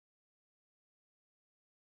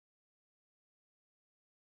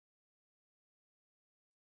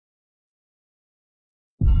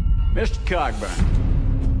Mr.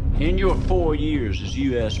 Cogburn, in your 4 years as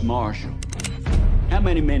U.S. Marshal, how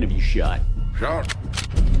many men have you shot? Shot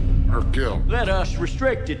or killed? Let us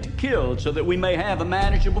restrict it to killed so that we may have a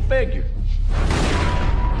manageable figure.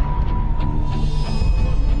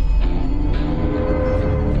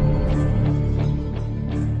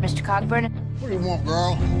 Mr. Cogburn? What do you want,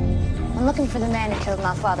 girl? I'm looking for the man who killed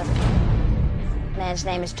my father. The man's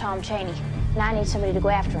name is Tom Chaney, and I need somebody to go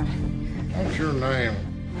after him. What's your name?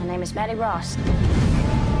 My name is Mattie Ross.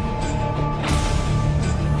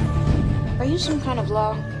 Are you some kind of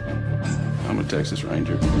law? I'm a Texas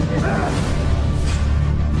Ranger.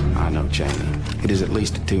 I know Chaney. It is at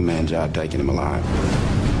least a two-man job taking him alive.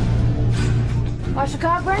 Marshal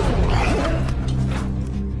Cogburn?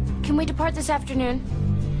 Can we depart this afternoon?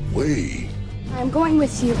 We? I'm going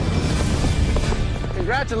with you.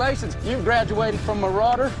 Congratulations, you've graduated from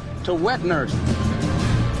marauder to wet nurse.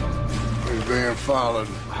 He's being followed.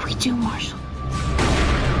 What do we do, Marshal?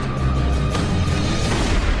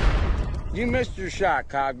 You missed your shot,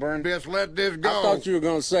 Cogburn. Just let this go. I thought you were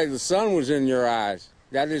going to say the sun was in your eyes.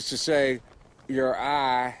 That is to say, your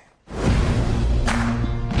eye.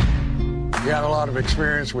 You have a lot of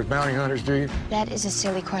experience with bounty hunters, do you? That is a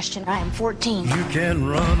silly question. I am 14. You can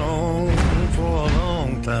run on for a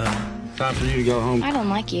long time. Time for you to go home. I don't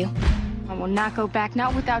like you. I will not go back,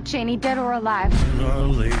 not without Chaney, dead or alive. Our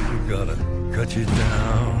lady gotta cut you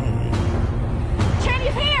down.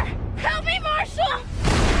 Chaney's here! Help me, Marshal!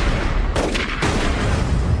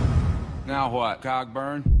 Now what,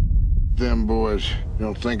 Cogburn? Them boys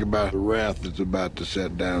don't think about the wrath that's about to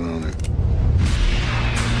set down on him.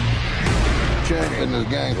 Chaney and his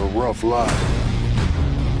gang are rough lot.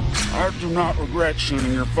 I do not regret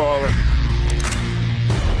shooting your father.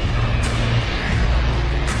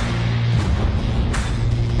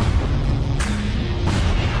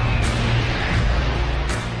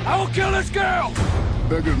 I will kill this girl!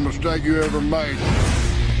 Biggest mistake you ever made.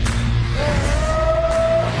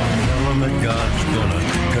 Tell 'em that God's gonna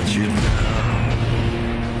cut you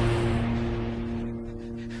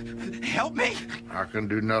down. Help me! I can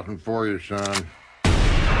do nothing for you, son.